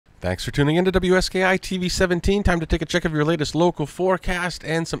Thanks for tuning in to WSKI TV 17. Time to take a check of your latest local forecast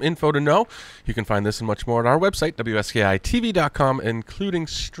and some info to know. You can find this and much more at our website, WSKITV.com, including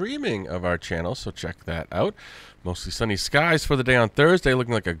streaming of our channel, so check that out. Mostly sunny skies for the day on Thursday,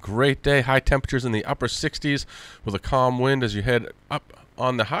 looking like a great day. High temperatures in the upper 60s with a calm wind as you head up.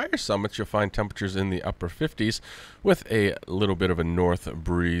 On the higher summits, you'll find temperatures in the upper 50s with a little bit of a north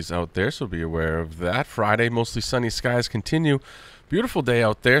breeze out there, so be aware of that. Friday, mostly sunny skies continue. Beautiful day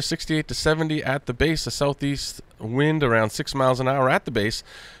out there, 68 to 70 at the base, a southeast wind around 6 miles an hour at the base.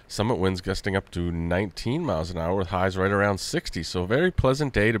 Summit winds gusting up to 19 miles an hour with highs right around 60. So a very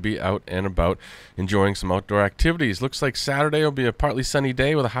pleasant day to be out and about enjoying some outdoor activities. Looks like Saturday will be a partly sunny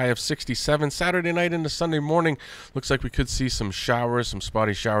day with a high of 67. Saturday night into Sunday morning, looks like we could see some showers, some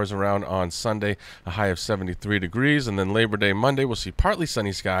spotty showers around on Sunday, a high of 73 degrees. And then Labor Day Monday, we'll see partly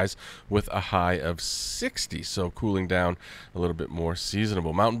sunny skies with a high of 60. So cooling down a little bit more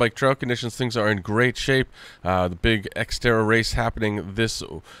seasonable. Mountain bike trail conditions, things are in great shape. The big Xterra race happening this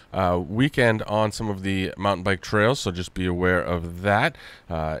weekend on some of the mountain bike trails, so just be aware of that.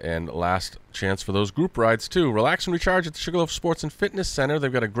 And last chance for those group rides too. Relax and recharge at the Sugarloaf Sports and Fitness Center.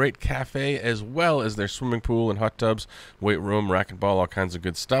 They've got a great cafe as well as their swimming pool and hot tubs, weight room, racquetball, all kinds of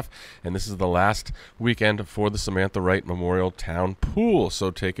good stuff. And this is the last weekend for the Samantha Wright Memorial Town Pool, so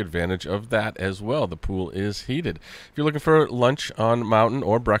take advantage of that as well. The pool is heated. If you're looking for lunch on Mountain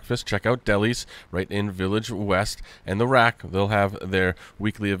or breakfast, check out Deli's right in Village West and the Rack. They'll have their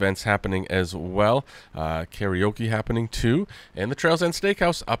weekly events happening as well. Karaoke happening too. And the Trails End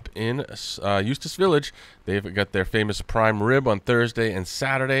Steakhouse up in Eustis Village. They've got their famous prime rib on Thursday and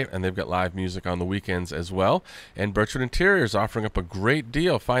Saturday, and they've got live music on the weekends as well. And Birchwood Interiors offering up a great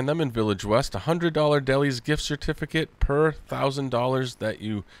deal. Find them in Village West, $100 Deli's gift certificate per $1,000 that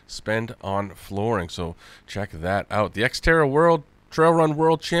you spend on flooring. So check that out. The Xterra World Trail Run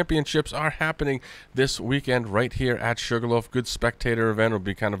World Championships are happening this weekend right here at Sugarloaf. Good spectator event. Will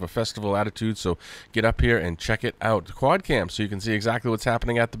be kind of a festival attitude, so get up here and check it out. Quad cam, so you can see exactly what's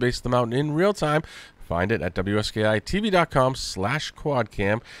happening at the base of the mountain in real time. Find it at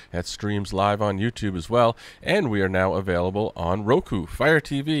WSKITV.com/quadcam. That streams live on YouTube as well. And we are now available on Roku, Fire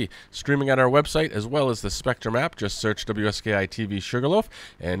TV, streaming at our website as well as the Spectrum app. Just search WSKI TV Sugarloaf.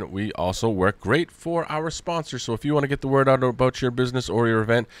 And we also work great for our sponsors. So if you want to get the word out about your business or your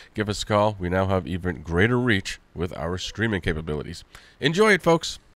event, give us a call. We now have even greater reach with our streaming capabilities. Enjoy it, folks.